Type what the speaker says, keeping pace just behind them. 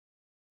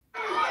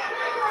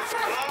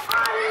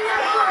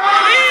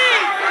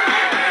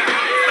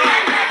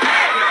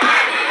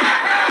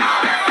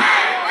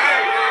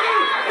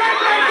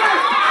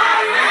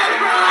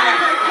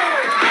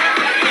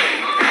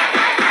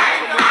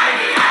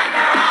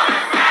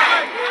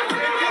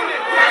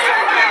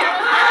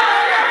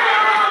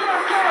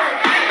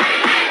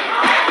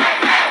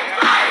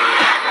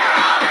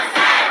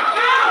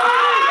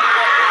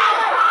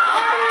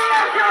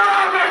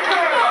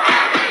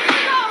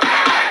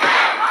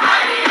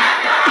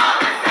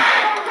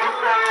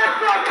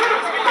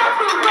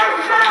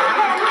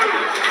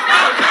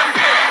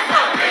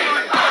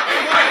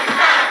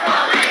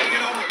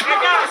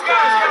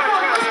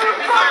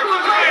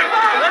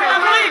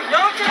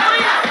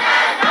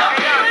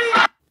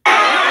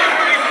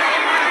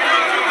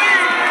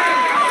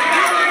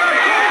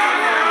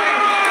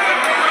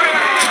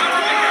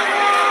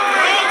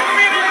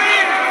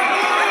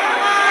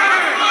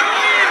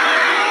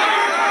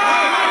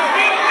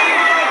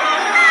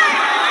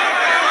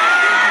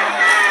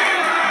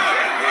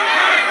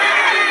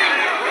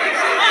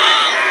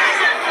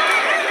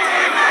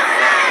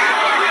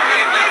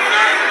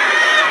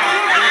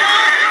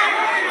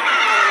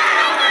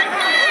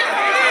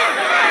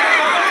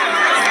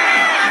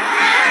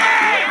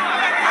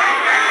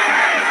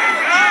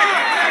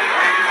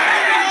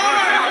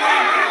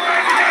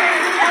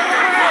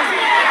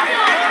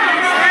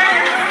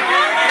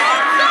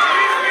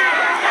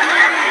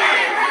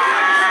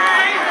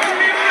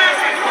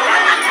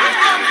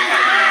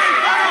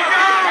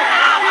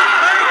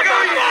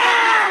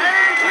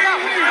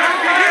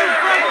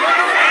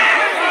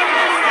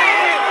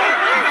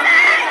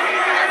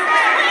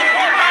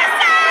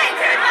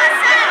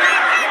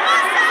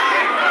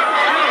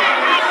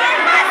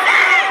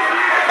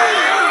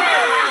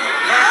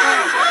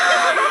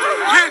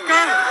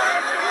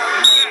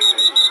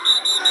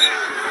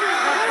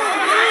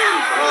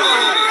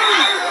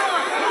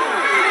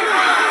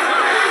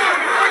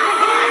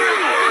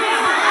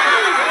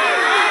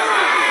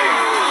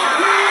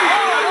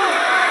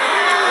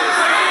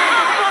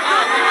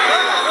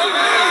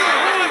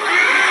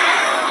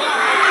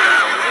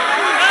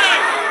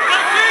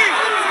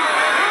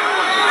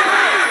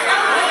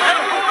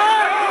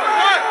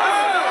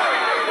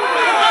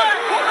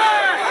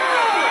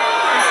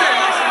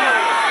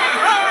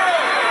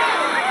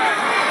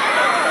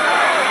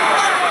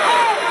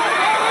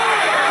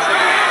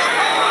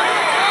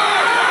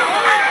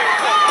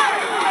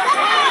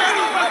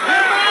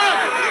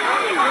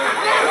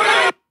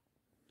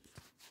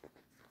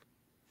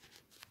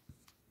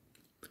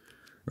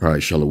All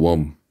right, Shalom.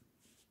 I'm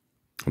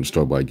going to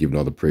start by giving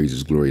all the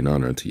praises, glory, and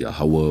honor unto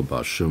Yahweh,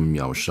 Ba'ashem,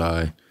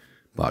 Yahushai,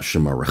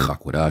 Ba'ashem,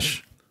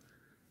 Arachak,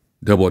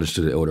 double orders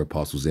to the elder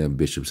apostles and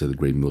bishops of the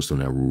great millstone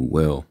that rule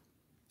well.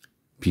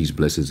 Peace,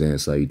 blessings, and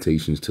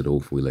salutations to the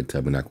hopeful elect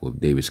tabernacle of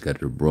David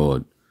scattered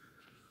abroad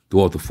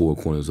throughout the four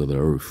corners of the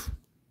earth.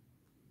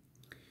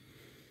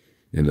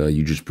 And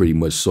you just pretty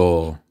much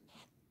saw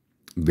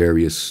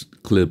various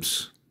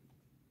clips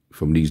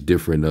from these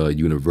different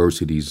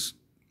universities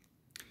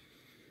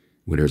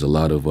where there's a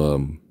lot of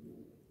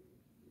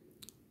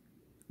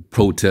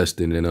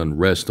protesting and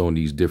unrest on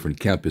these different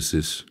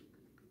campuses.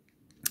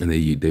 And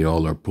they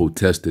all are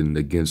protesting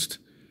against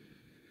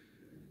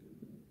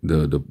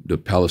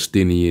the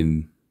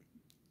Palestinian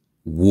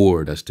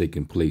war that's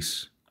taking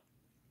place,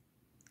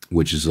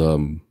 which is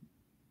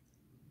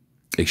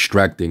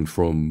extracting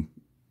from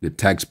the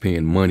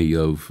tax-paying money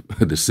of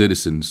the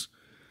citizens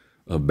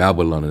of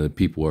Babylon, and the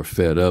people are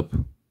fed up.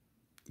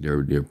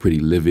 They're pretty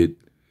livid,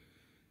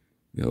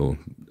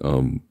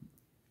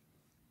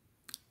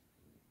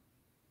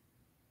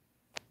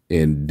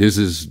 and this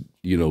is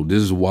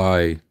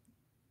why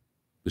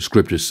the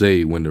scriptures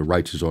say, when the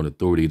righteous are on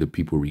authority, the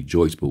people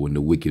rejoice, but when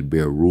the wicked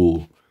bear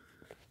rule,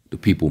 the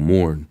people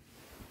mourn.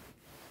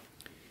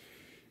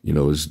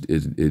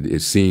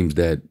 It seems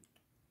that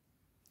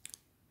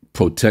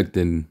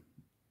protecting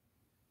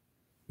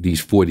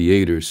these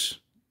 48ers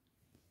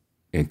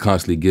and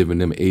constantly giving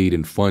them aid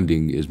and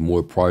funding is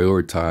more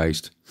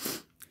prioritized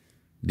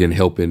than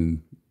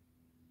helping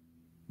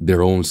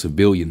their own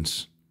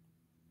civilians.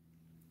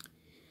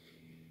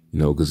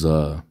 Because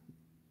the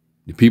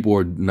people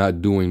are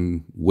not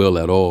doing well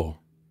at all,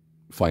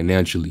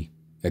 financially,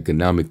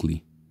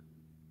 economically.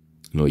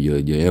 Your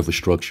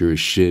infrastructure is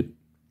shit.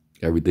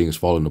 Everything is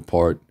falling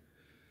apart.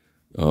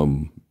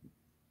 The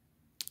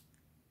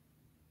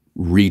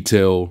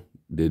retail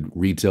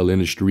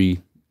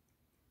industry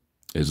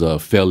is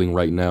failing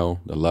right now.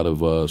 A lot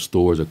of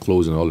stores are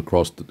closing all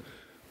across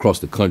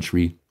the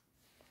country.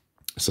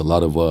 It's a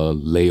lot of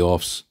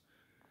layoffs,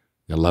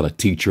 a lot of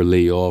teacher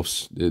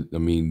layoffs.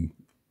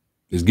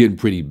 It's getting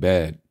pretty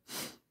bad.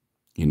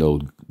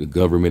 The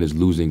government is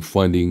losing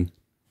funding,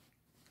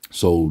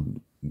 so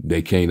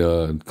they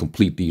can't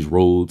complete these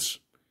roads.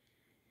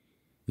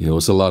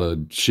 It's a lot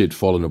of shit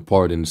falling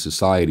apart in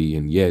society,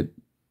 and yet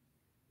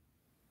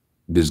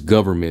this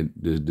government,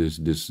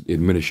 this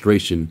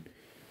administration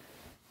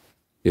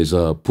is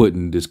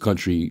putting this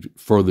country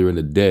further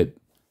into debt,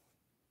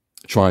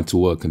 trying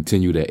to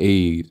continue to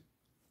aid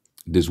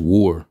this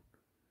war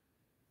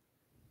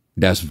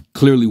that's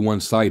clearly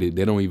one-sided.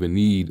 They don't even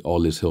need all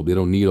this help. They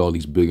don't need all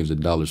these billions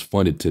of dollars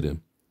funded to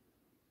them.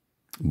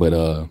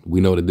 But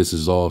we know that this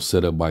is all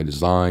set up by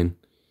design.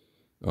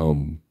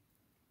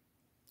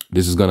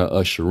 This is going to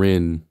usher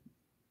in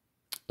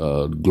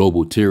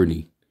global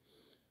tyranny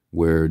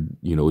where,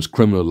 it's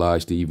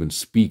criminalized to even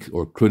speak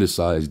or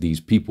criticize these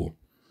people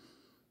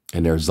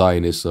and their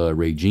Zionist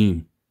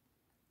regime.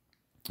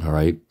 All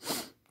right.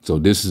 So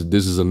this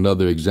is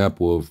another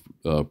example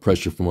of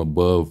pressure from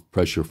above,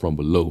 pressure from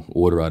below,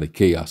 order out of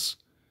chaos.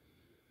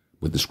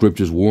 But the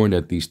scriptures warn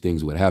that these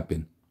things would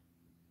happen.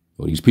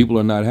 Well, these people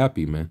are not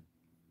happy, man.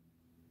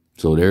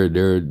 So they're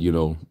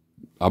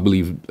I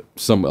believe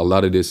a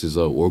lot of this is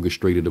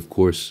orchestrated, of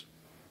course,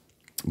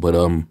 but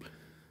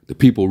the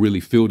people really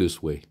feel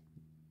this way,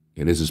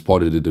 and this is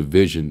part of the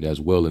division as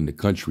well in the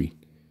country.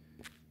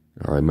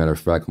 All right, matter of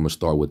fact, I'm gonna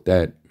start with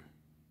that.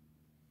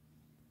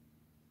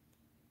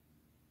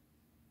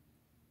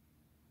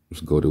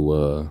 Let's go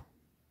to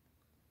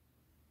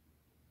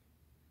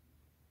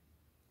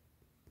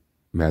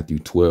Matthew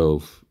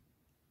 12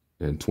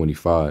 and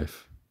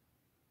 25.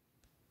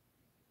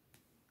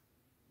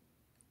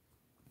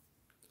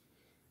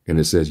 And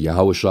it says,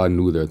 Yahushua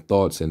knew their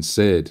thoughts and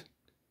said,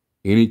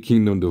 any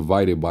kingdom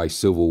divided by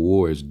civil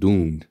war is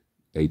doomed.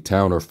 A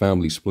town or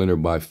family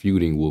splintered by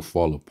feuding will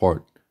fall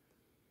apart.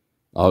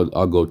 I'll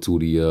go to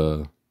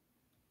the,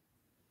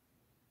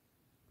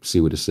 see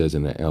what it says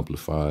in the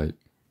Amplified.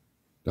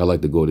 I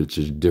like to go to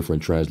just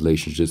different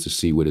translations just to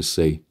see what it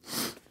say.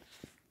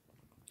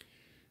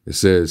 It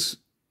says,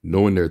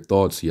 knowing their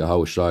thoughts,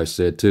 Yahushua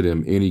said to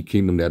them, any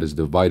kingdom that is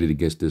divided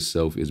against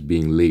itself is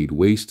being laid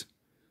waste,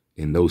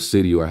 and no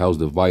city or house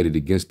divided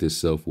against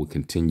itself will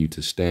continue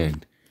to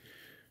stand.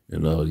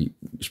 And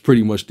it's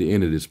pretty much the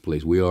end of this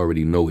place. We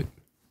already know it.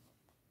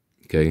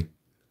 Okay.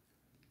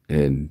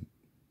 And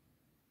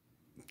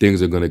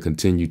things are going to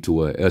continue to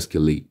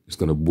escalate. It's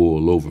going to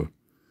boil over.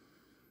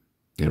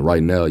 And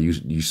right now,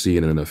 you see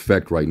it in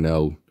effect right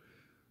now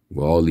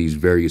where all these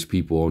various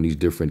people on these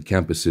different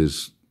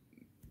campuses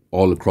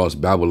all across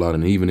Babylon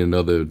and even in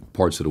other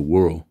parts of the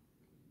world,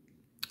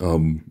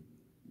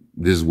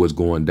 this is what's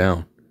going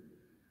down.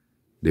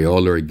 They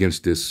all are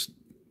against this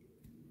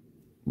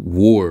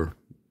war,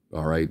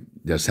 all right,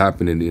 that's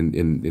happening in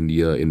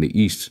the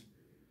East,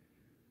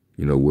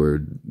 where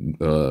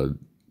the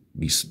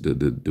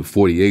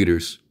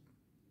 48ers,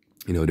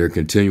 they're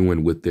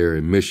continuing with their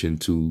mission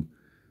to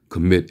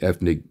commit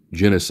ethnic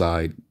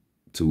genocide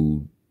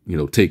to,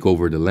 take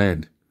over the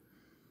land.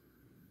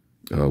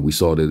 We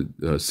saw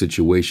the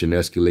situation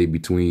escalate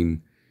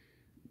between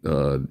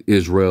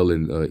Israel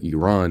and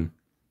Iran,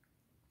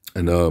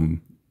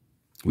 and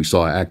we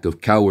saw an act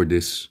of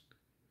cowardice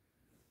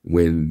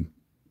when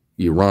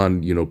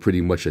Iran,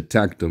 pretty much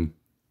attacked them,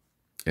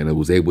 and it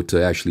was able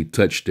to actually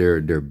touch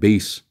their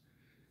base,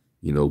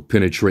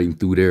 penetrating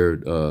through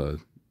their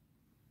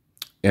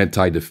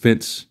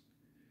anti-defense,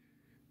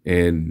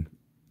 and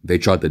they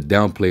tried to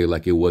downplay it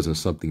like it wasn't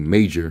something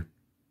major,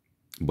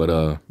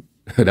 but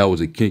that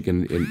was a kink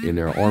in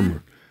their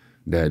armor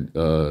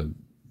that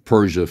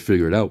Persia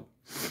figured out,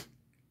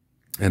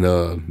 and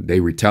they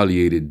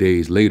retaliated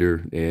days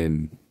later,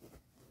 and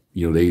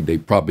they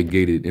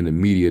propagated in the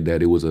media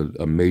that it was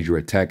a major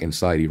attack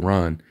inside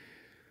Iran.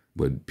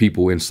 But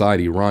people inside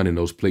Iran in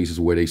those places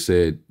where they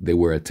said they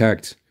were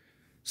attacked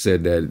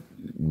said that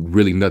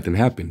really nothing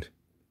happened.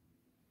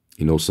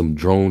 Some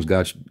drones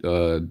got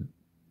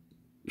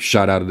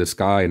shot out of the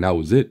sky and that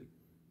was it.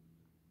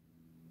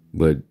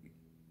 But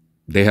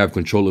they have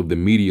control of the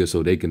media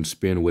so they can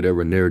spin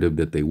whatever narrative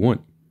that they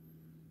want.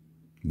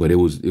 But it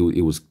was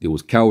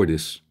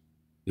cowardice.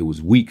 It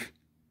was weak.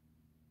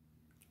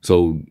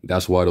 So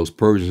that's why those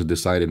Persians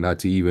decided not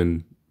to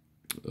even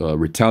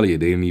retaliate.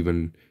 They didn't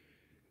even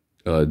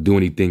do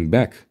anything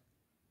back.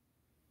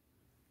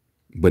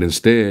 But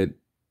instead,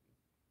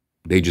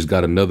 they just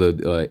got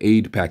another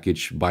aid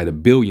package by the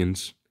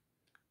billions,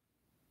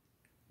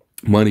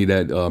 money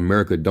that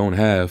America don't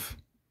have,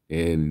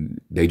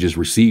 and they just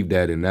received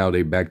that, and now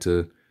they're back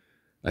to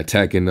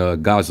attacking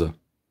Gaza.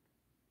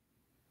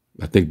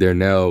 I think they're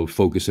now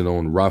focusing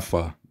on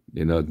Rafah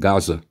in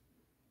Gaza.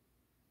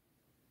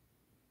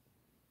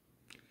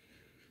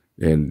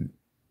 And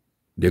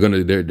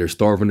they're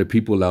starving the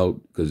people out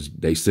because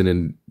they've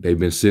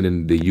been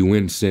sending, the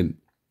UN sent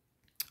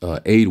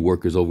aid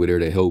workers over there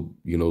to help,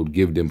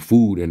 give them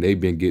food, and they've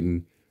been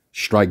getting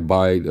struck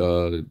by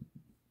the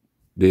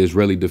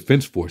Israeli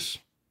Defense Force.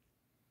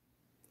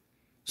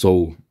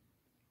 So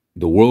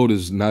the world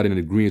is not in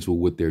agreement with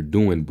what they're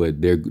doing,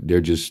 but they're going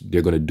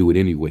to do it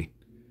anyway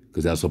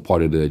because that's a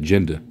part of the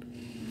agenda.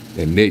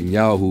 And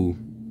Netanyahu,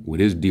 with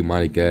his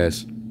demonic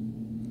ass,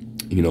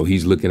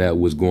 he's looking at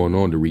what's going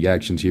on, the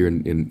reactions here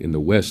in the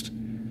West,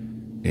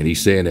 and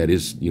he's saying that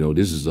this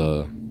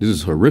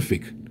is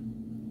horrific.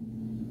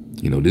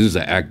 This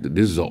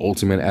is an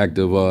ultimate act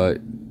of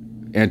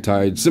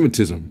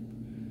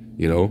anti-Semitism,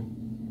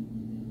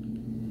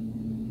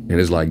 and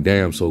it's like,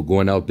 damn. So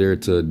going out there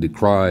to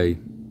decry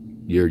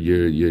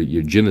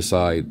your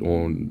genocide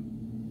on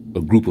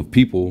a group of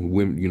people,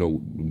 women,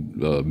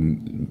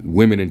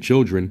 women and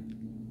children,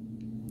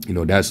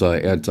 that's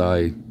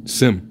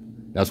anti-sim.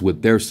 That's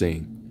what they're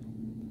saying.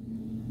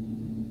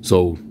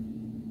 So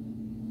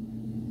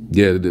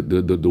yeah,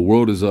 the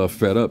world is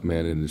fed up,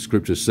 man. And the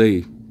scriptures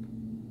say,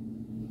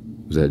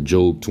 was that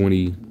Job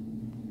 20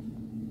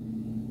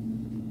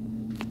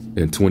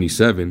 and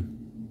 27?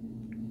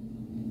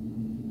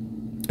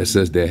 It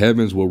says the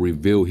heavens will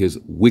reveal his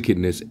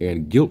wickedness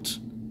and guilt,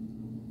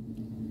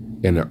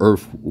 and the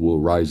earth will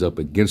rise up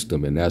against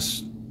them. And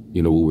that's,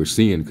 what we're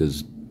seeing,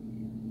 because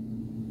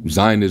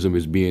Zionism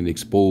is being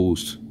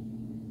exposed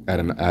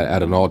at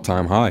an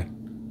all-time high.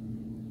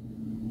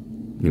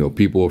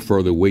 People are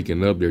further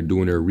waking up. They're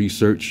doing their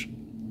research,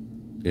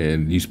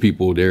 and these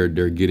people, they're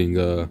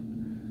getting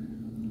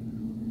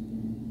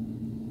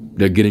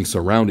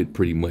surrounded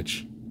pretty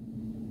much.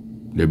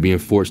 They're being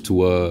forced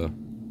to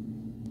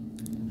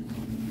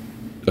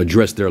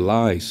address their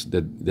lies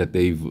that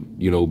they've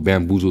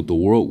bamboozled the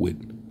world with,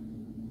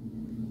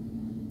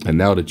 and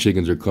now the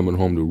chickens are coming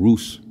home to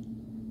roost.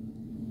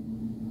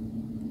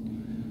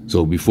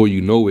 So before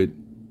you know it,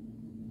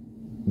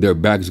 their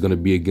back is going to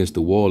be against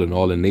the wall, and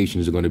all the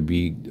nations are going to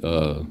be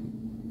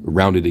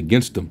rounded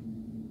against them.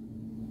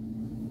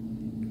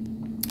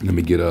 Let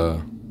me get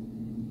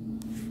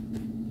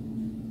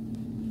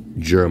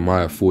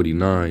Jeremiah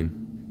 49.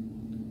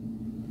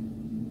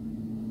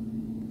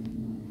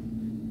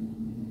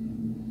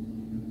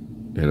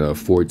 And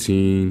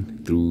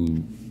 14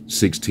 through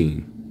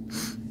 16.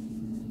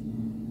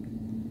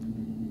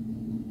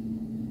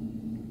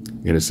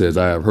 And it says,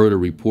 I have heard a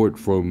report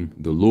from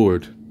the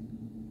Lord,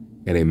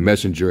 and a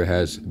messenger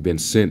has been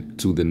sent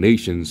to the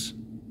nations,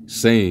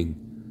 saying,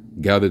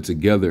 gather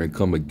together and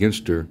come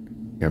against her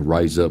and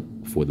rise up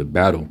for the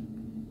battle.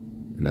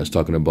 And that's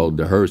talking about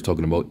the herds,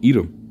 talking about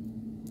Edom.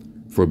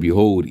 For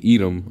behold,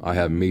 Edom, I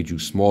have made you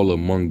small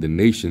among the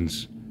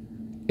nations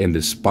and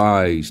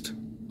despised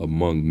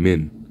among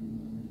men.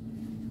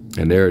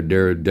 And they're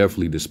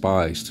definitely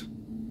despised.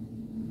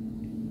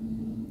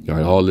 All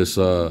right, all this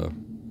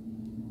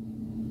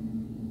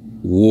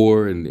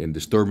war and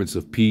disturbance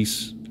of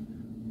peace,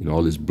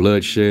 all this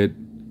bloodshed,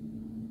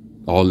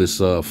 all this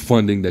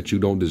funding that you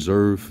don't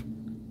deserve,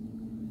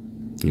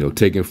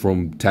 taken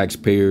from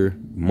taxpayer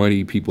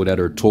money, people that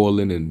are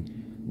toiling and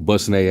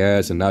busting their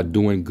ass and not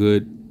doing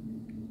good.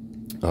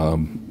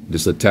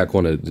 This attack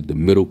on the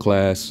middle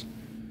class,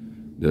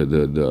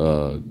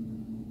 the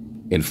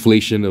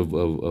inflation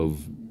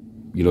of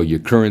your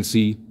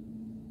currency,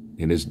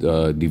 and its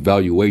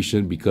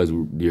devaluation because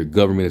your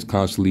government is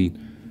constantly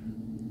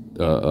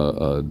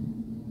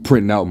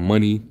printing out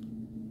money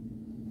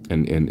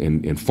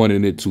and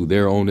funding it to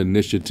their own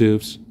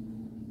initiatives.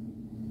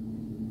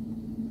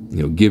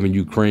 Giving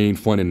Ukraine,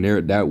 funding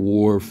that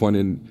war,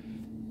 funding,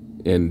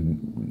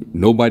 and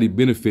nobody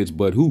benefits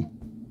but who?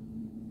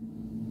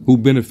 Who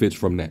benefits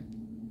from that?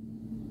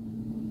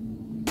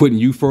 Putting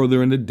you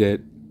further into debt,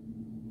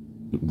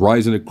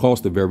 rising the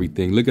cost of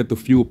everything. Look at the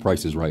fuel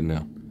prices right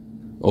now.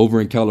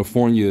 Over in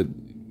California,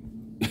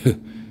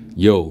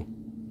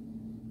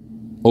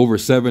 over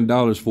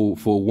 $7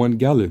 for 1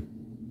 gallon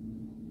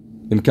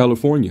in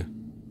California.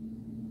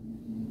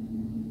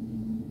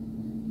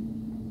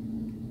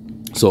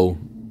 So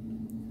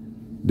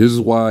this is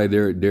why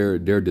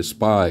they're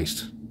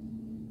despised.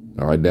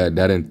 All right,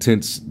 that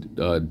intense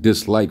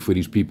dislike for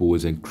these people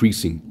is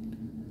increasing,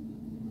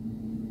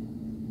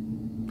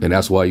 and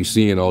that's why you're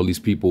seeing all these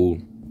people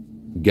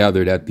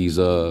gathered at these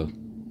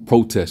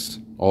protests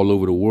all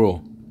over the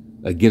world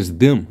against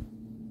them.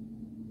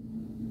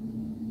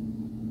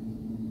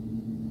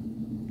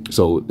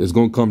 So it's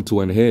going to come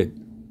to an head.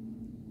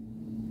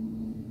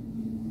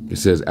 It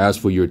says, as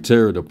for your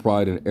terror, the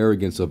pride and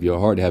arrogance of your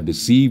heart have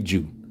deceived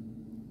you.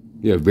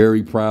 You're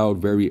very proud,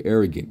 very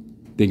arrogant,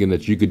 thinking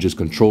that you could just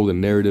control the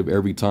narrative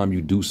every time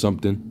you do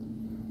something.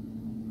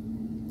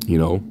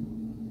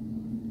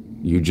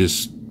 You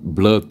just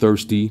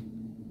bloodthirsty,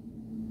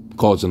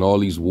 causing all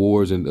these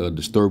wars and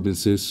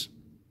disturbances.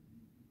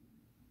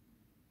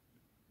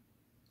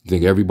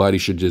 Think everybody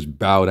should just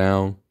bow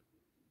down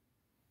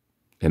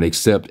and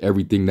accept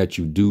everything that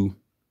you do.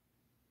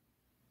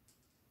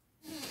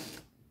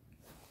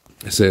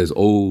 It says,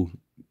 oh,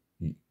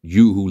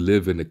 you who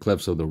live in the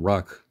clefts of the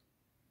rock,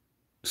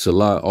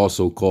 Salah,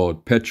 also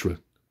called Petra,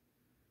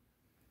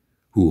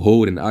 who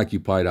hold and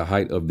occupy the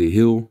height of the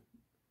hill,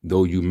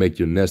 though you make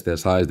your nest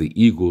as high as the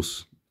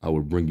eagles, I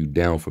will bring you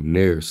down from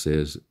there,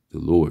 says the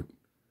Lord.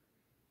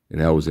 And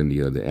that was in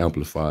the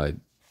Amplified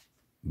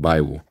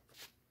Bible.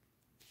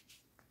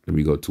 Let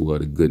me go to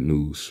the good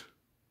news.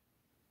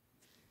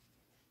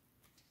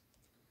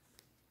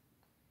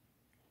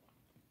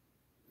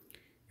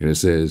 And it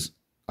says,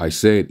 I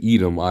said,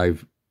 Edom, I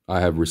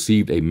have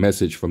received a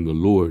message from the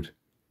Lord.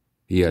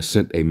 He has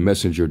sent a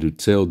messenger to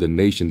tell the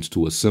nations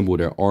to assemble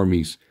their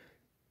armies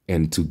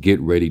and to get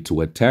ready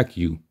to attack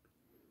you.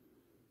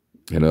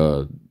 And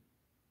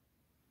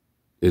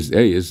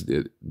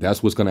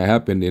that's what's going to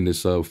happen in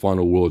this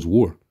final world's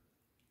war.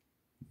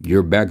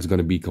 Your back is going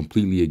to be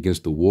completely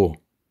against the wall.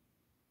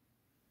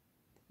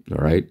 All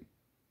right.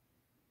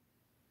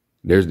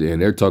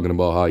 They're talking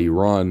about how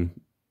Iran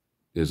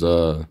is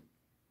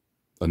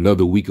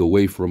another week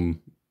away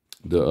from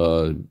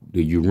the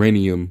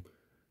uranium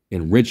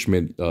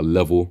enrichment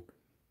level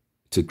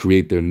to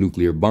create their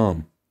nuclear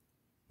bomb,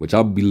 which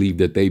I believe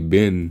that they've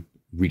been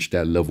reached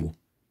that level.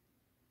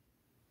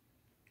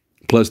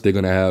 Plus, they're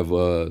gonna have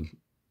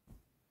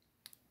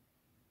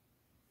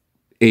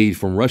aid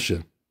from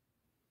Russia,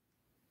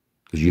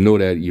 because you know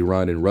that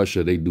Iran and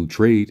Russia, they do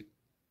trade,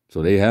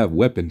 so they have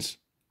weapons.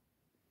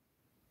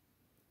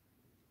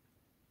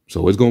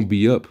 So it's gonna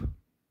be up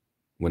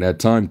when that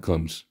time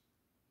comes,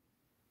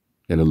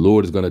 and the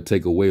Lord is gonna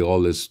take away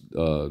all this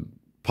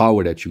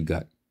power that you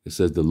got. It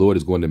says the Lord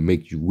is going to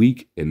make you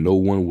weak, and no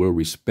one will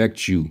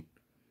respect you.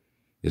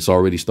 It's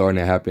already starting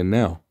to happen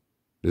now.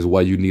 This is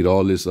why you need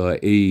all this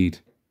aid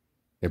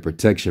and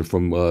protection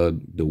from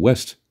the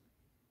West.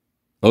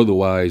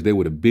 Otherwise, they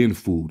would have been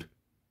fooled.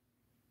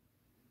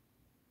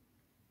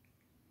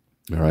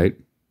 All right.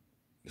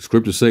 The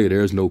scriptures say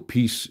there is no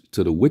peace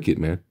to the wicked,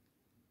 man.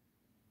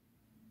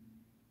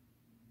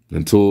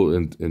 Until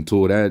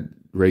that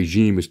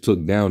regime is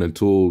took down,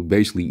 until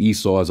basically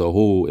Esau as a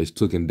whole is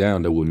taken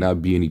down, there will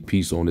not be any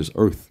peace on this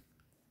earth.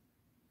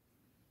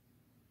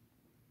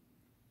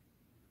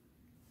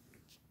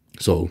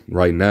 So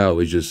right now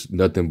it's just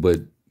nothing but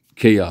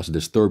chaos,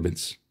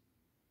 disturbance.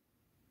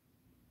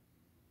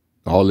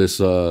 All this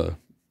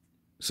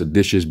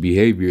seditious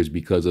behavior is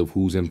because of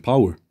who's in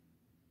power.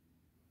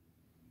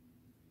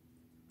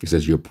 It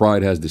says your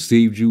pride has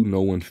deceived you. No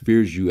one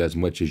fears you as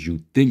much as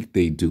you think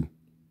they do.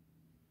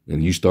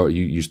 And you start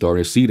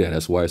to see that.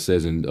 That's why it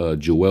says in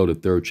Joel, the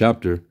 3rd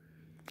chapter,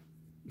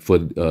 for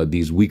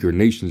these weaker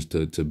nations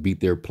to beat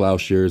their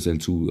plowshares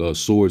into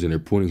swords and their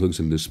pruning hooks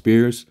into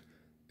spears,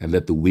 and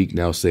let the weak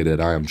now say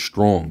that I am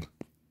strong.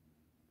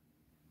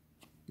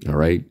 All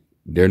right,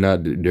 they're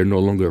no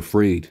longer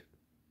afraid.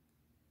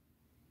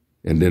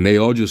 And then they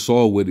all just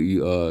saw with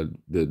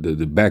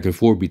the back and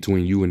forth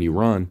between you and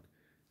Iran.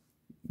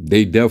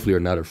 They definitely are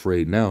not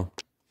afraid now.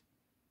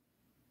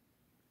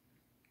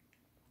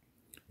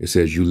 It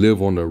says you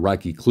live on the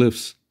rocky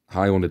cliffs,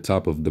 high on the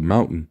top of the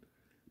mountain.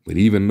 But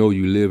even though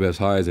you live as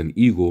high as an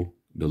eagle,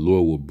 the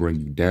Lord will bring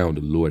you down.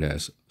 The Lord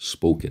has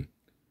spoken.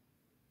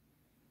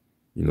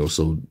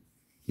 So,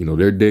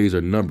 their days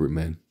are numbered,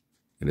 man.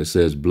 And it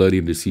says bloody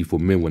and deceitful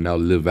men will now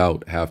live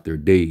out half their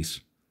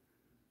days.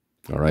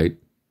 All right.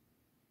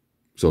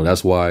 So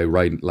that's why,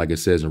 right, like it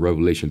says in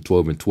Revelation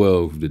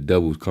 12:12, the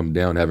devils come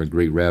down having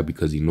great wrath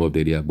because he knoweth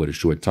that he have but a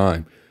short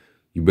time.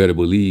 You better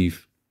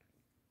believe,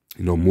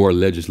 more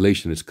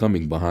legislation is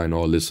coming behind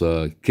all this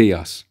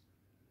chaos.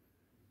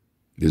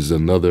 This is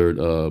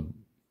another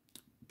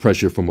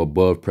pressure from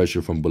above,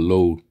 pressure from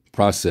below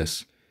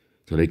process,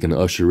 so they can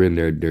usher in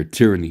their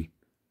tyranny.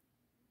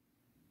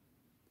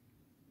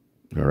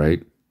 All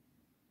right.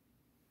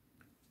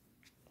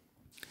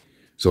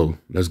 So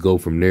let's go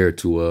from there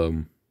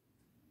to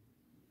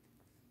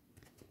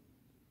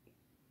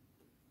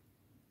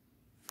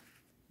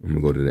I'm gonna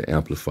go to the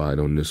Amplified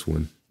on this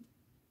one.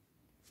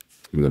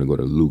 We're gonna go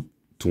to Luke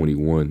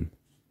 21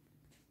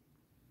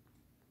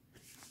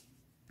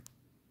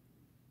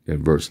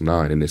 and verse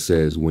 9, and it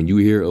says, when you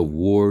hear of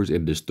wars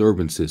and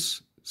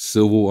disturbances,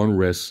 civil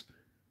unrest,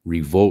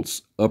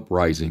 revolts,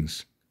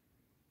 uprisings,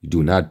 you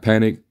do not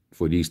panic,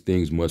 for these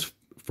things must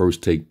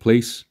first take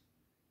place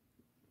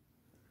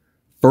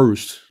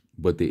first,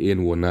 but the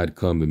end will not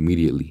come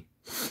immediately.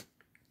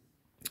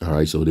 All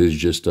right, so this is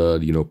just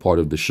part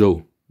of the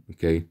show,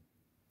 okay?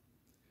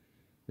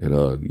 And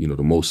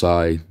the Most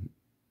High,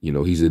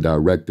 he's the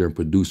director and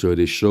producer of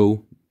this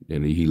show,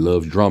 and he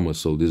loves drama,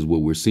 so this is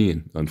what we're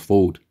seeing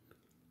unfold.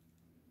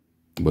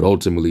 But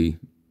ultimately,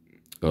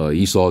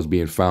 Esau is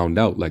being found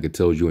out, like it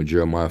tells you in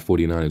Jeremiah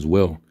 49 as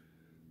well.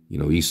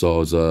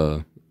 Esau's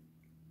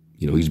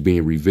he's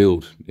being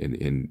revealed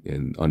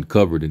and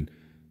uncovered, and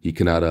he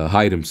cannot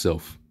hide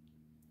himself.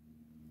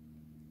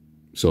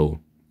 So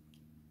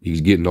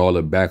he's getting all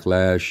the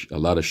backlash, a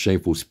lot of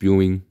shameful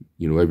spewing,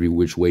 every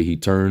which way he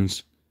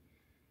turns,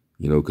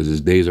 because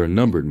his days are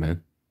numbered,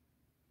 man.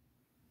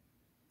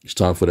 It's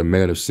time for the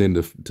man of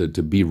sin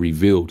to be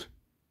revealed.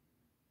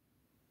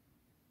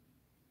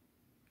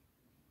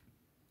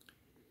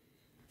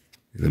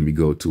 Let me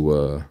go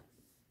to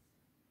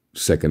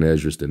 2nd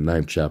Ezra, the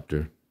 9th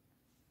chapter.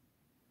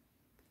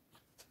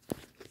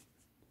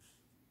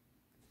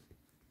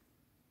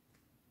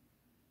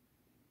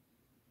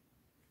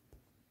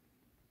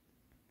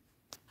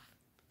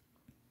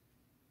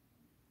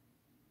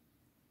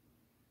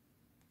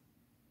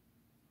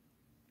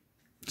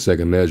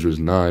 Second Ezra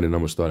 9, and I'm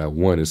going to start at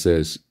 1. It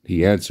says,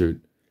 he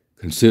answered,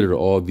 consider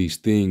all these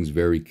things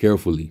very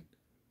carefully.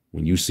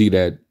 When you see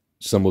that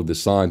some of the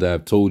signs I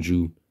have told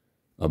you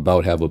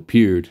about have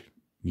appeared,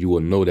 you will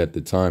know that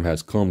the time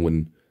has come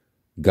when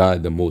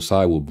God, the Most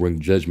High, will bring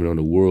judgment on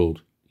the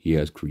world he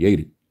has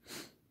created.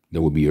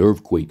 There will be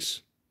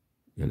earthquakes,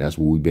 and that's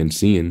what we've been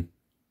seeing.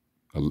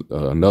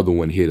 Another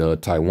one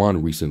hit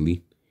Taiwan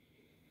recently.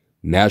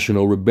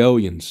 National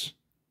rebellions.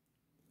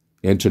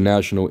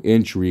 International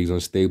intrigues,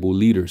 unstable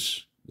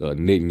leaders,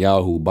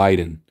 Netanyahu,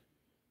 Biden,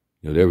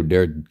 You know,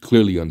 they're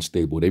clearly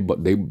unstable.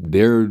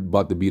 They're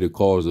about to be the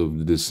cause of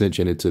the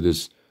dissension into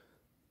this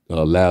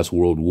last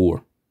world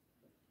war.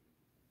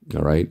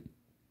 All right,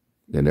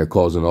 and they're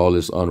causing all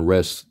this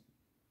unrest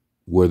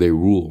where they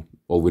rule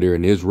over there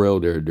in Israel.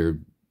 They're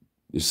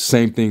it's the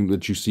same thing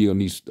that you see on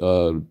these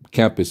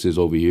campuses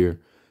over here.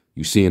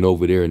 You seeing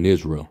over there in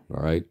Israel.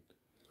 All right,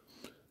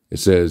 it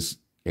says,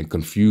 and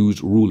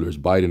confused rulers.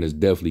 Biden is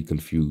definitely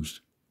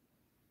confused.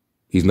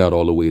 He's not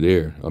all the way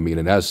there. I mean,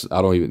 and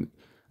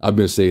I've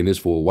been saying this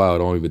for a while. I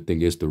don't even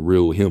think it's the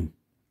real him.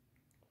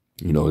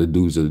 You know, the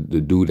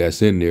dude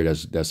that's in there,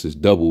 that's his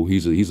double.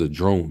 He's a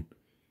drone.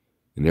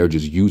 And they're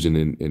just using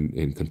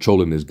and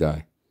controlling this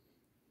guy.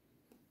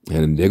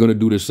 And they're gonna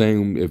do the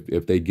same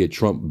if they get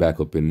Trump back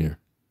up in there.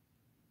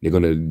 They're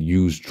gonna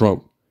use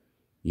Trump,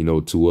 you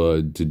know,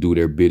 to do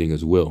their bidding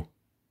as well.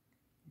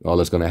 All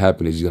that's gonna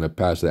happen is he's gonna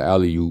pass the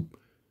alley-oop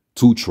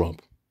to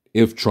Trump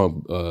if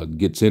Trump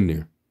gets in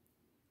there.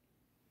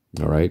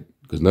 All right,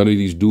 because none of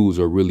these dudes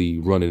are really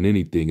running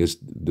anything. It's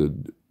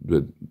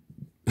the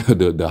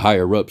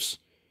higher ups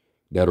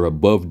that are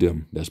above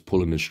them that's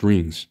pulling the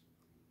strings.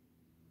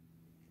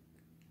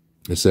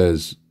 It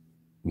says,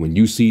 when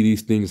you see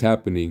these things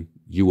happening,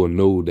 you will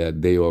know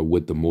that they are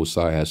what the Most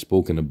High has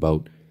spoken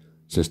about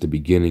since the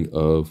beginning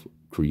of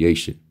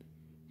creation.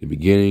 The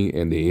beginning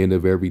and the end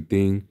of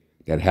everything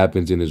that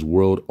happens in this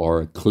world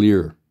are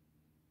clear.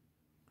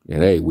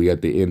 And hey, we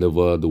at the end of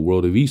the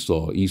world of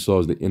Esau. Esau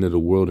is the end of the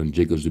world and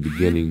Jacob's the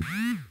beginning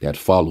that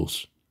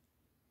follows.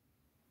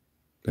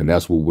 And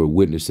that's what we're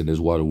witnessing,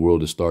 is why the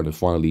world is starting to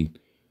finally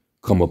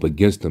come up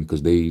against them,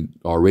 because they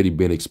already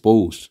been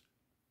exposed.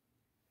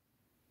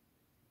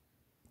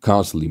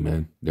 Constantly,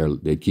 man.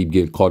 They keep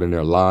getting caught in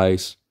their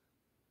lies.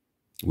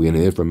 We're in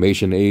an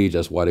information age.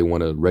 That's why they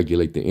want to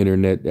regulate the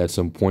internet at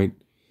some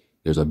point.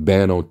 There's a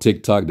ban on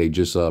TikTok. They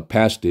just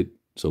passed it.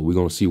 So we're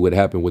going to see what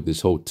happened with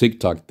this whole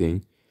TikTok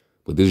thing.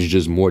 But this is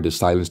just more to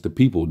silence the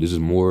people. This is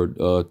more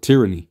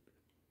tyranny.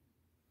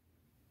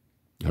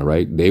 All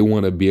right. They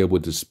want to be able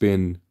to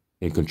spin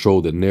and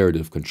control the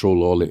narrative,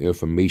 control all the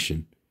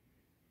information.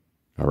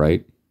 All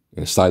right.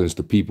 And silence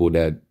the people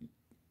that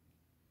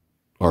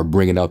are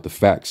bringing out the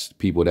facts,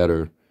 people that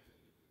are,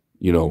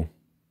 you know,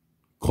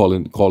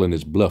 calling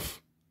his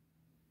bluff.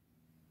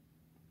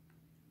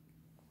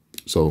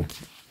 So,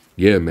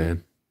 yeah,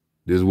 man,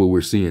 this is what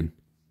we're seeing,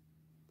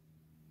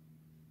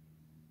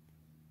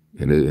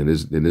 and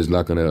it's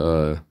not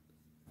gonna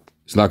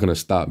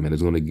stop, man.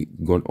 It's only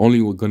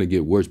gonna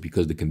get worse,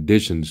 because the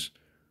conditions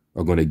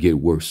are gonna get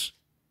worse.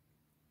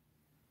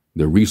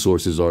 The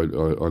resources are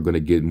gonna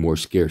get more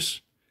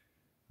scarce.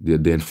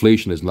 The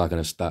inflation is not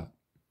gonna stop.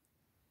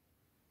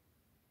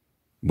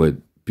 But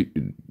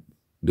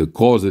the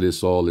cause of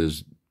this all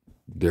is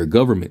their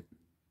government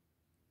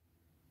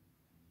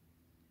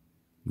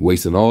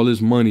wasting all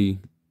this money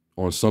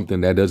on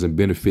something that doesn't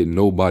benefit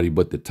nobody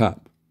but the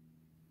top.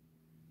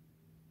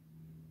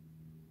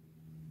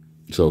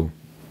 So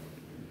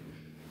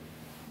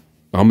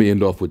I'm gonna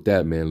end off with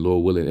that, man,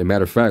 Lord willing. And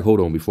matter of fact, hold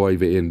on, before I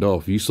even end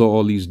off, you saw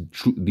all these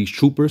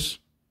troopers?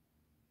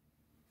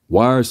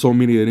 Why are so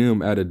many of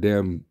them at a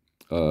damn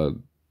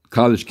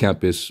college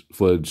campus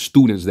for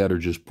students that are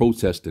just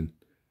protesting?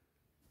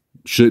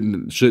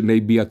 Shouldn't they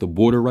be at the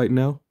border right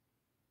now?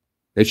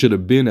 They should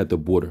have been at the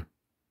border.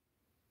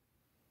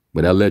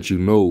 But that lets you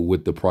know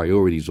what the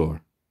priorities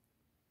are.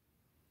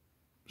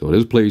 So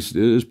this place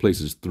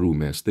is through,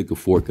 man. Stick a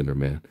fork in her,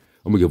 man.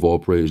 I'm gonna give all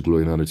praise,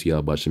 glory, and honor to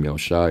Yahweh Shem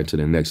Shai. To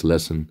the next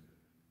lesson,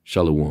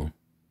 Shalom.